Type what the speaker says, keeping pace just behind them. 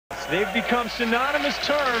They've become synonymous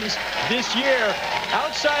terms this year.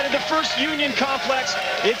 Outside of the First Union Complex,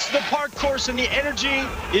 it's the park course, and the energy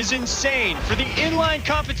is insane. For the inline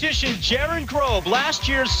competition, Jaron Grove, last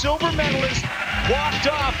year's silver medalist, walked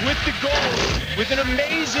off with the gold with an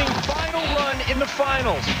amazing final run in the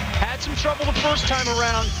finals. Had some trouble the first time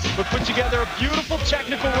around, but put together a beautiful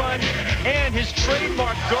technical run and his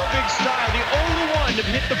trademark Go Big style, the only one to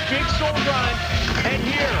hit the big soul grind. And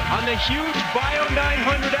here on the huge Bio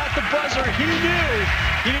 900 at the buzzer, he knew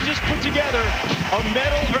he had just put together a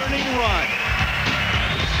medal-earning run.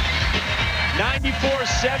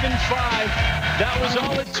 94.75, that was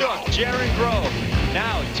all it took, Jaron Grove.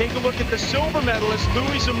 Now, take a look at the silver medalist,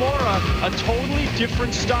 Louis Zamora, a totally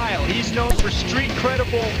different style. He's known for street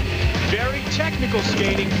credible, very technical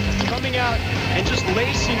skating, coming out and just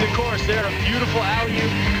lacing the course there. A beautiful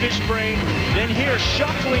alley-oop, fish brain. Then here,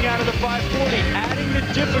 shuffling out of the 540, adding the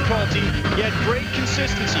difficulty, yet great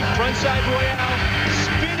consistency. Frontside Royale,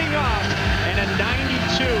 spinning off, and a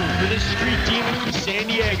 92 for this street demon from San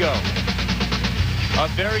Diego. A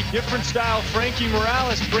very different style. Frankie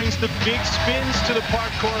Morales brings the big spins to the park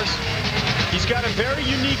course. He's got a very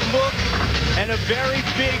unique look and a very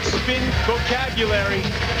big spin vocabulary,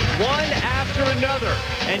 one after another.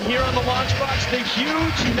 And here on the launch box, the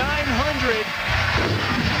huge 900.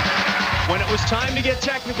 When it was time to get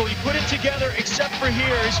technical, he put it together, except for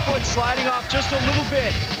here, his foot sliding off just a little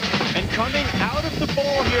bit. And coming out of the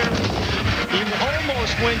bowl here, he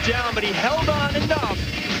almost went down, but he held on enough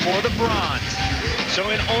for the bronze. So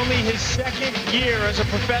in only his second year as a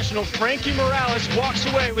professional, Frankie Morales walks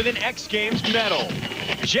away with an X Games medal.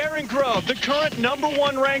 Jaron Grove, the current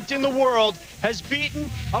 #1 ranked in the world, has beaten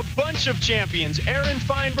a bunch of champions, Aaron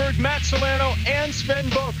Feinberg, Matt Solano, and Sven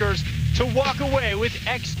Bokers, to walk away with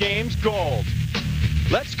X Games gold.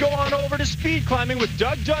 Let's go on over to speed climbing with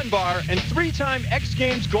Doug Dunbar and 3-time X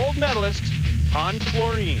Games gold medalist, Han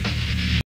Florine.